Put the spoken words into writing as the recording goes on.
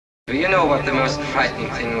Do you know what the most frightening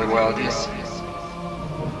thing in the world is?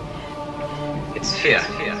 It's fear.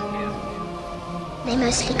 They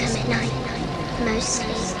mostly come at night. Mostly.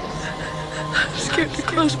 I'm scared to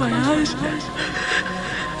close my eyes. I'm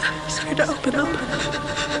scared to open them. I'm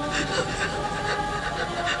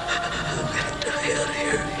gonna die out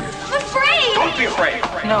here. I'm afraid! Don't be afraid!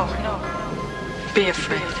 No. Be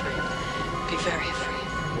afraid. Be very afraid.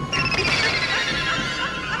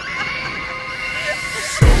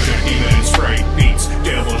 Demons, straight beats,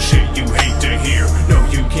 devil shit you hate to hear. No,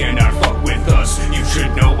 you cannot fuck with us. You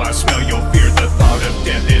should know I smell your fear. The thought of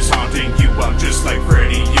death is haunting you. I'm just like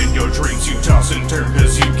Freddy in your dreams. You toss and turn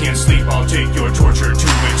cause you can't sleep. I'll take your torture to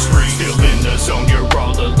extreme. Still in the zone, you're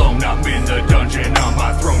all alone. I'm in the dungeon on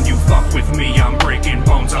my throne. You fuck with me, I'm breaking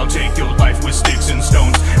bones. I'll take your life with sticks and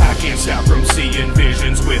stones. I can't stop from seeing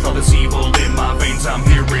visions with all this evil in my veins. I'm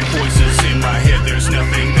hearing voices in my head. There's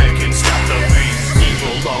nothing that can stop the pain.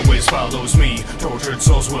 Evil always follows me. Tortured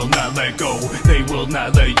souls will not let go. They will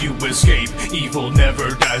not let you escape. Evil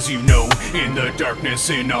never dies, you know. In the darkness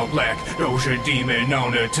in all black, Dosia demon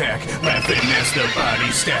on attack. Laughing as the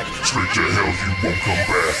body stack. Straight to hell, you won't come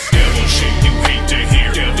back. Devil shit you hate to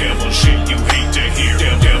hear. Devil shit you hate to hear.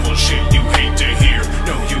 Devil shit you hate to hear.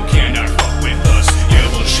 No, you cannot fuck with us.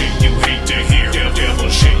 Devil shit you hate to hear. Devil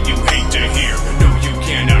shit you hate to hear. No, you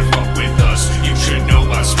cannot fuck with us. You should know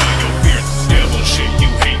I smell your fear. Devil shit you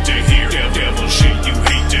hate to hear. Devil shit you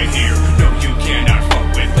hate to hear. No, you cannot fuck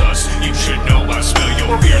with us. You should know I smell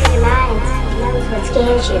your fear. Your mind knows what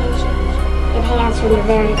scares you. It has from the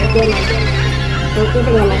very beginning. Don't give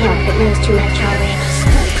it any help, it knows too much already.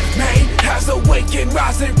 Spookmane has awakened,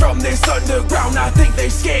 rising from this underground. I think they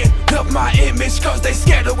scared of my image, cause they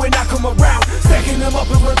scared of when I come around. Stacking them up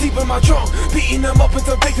and run deep in my trunk, beating them up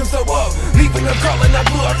until victims so up, leaving them crawling. I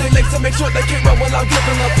blew out their legs to make sure they can't run while I'm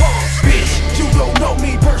giving a pump. Bitch, you don't know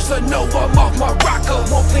me personal, I'm off my rocker.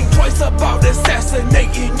 Won't think twice about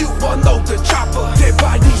assassinating you, unload the chopper. Dead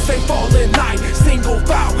bodies, they fall in line, single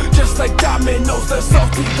file, just like dominoes, the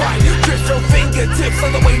salty brine drips from fingertips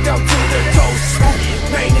all the way down to their toes.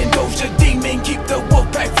 Spookmane and Dosia demon keep the wolf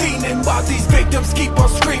pack fiending, while these victims keep on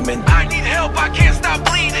screaming, I need help, I can't stop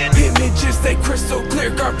bleeding. Images, they crystal clear,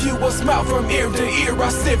 guard you a smile from ear to ear. I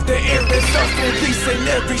sift the air and start releasing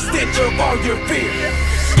every stitch of all your fear.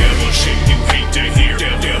 Devil shit you hate to hear.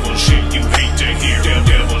 Devil shit you hate to hear.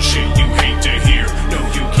 Devil shit you hate to hear. No,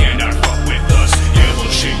 you cannot fuck with us. Devil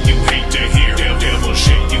shit you hate to hear. Devil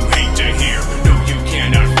shit you hate to hear. No, you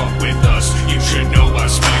cannot fuck with us. You should know I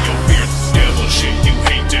smell your fear. Devil shit you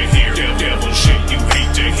hate to hear. Devil shit you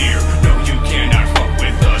hate to hear. No, you cannot fuck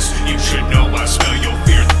with us. You should know I smell your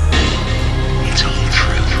fear. It's all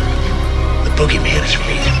true. The boogeyman is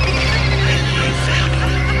real, and you found him.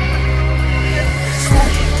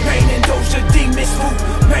 Spookmane and Dosia demon,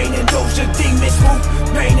 Spookmane and Dosia demon,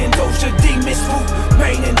 Spookmane and Dosia demon,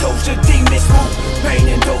 Spookmane and Dosia demon, Spookmane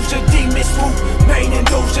and Dosia demon, Spookmane and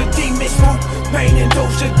Dosia demon, Spookmane and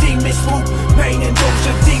Dosia demon, Spookmane and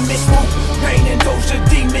Dosia demon, Spookmane and Dosia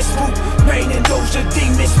demon, Spookmane and Dosia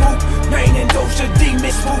demon, Spookmane and Dosia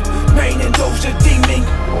demon, Spookmane and Dosia demon.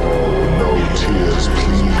 Oh, no tears,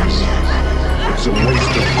 please. It's a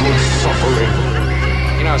waste of good suffering.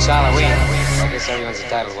 You know, it's Halloween. I guess everyone's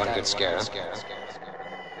entitled to one good scare, huh?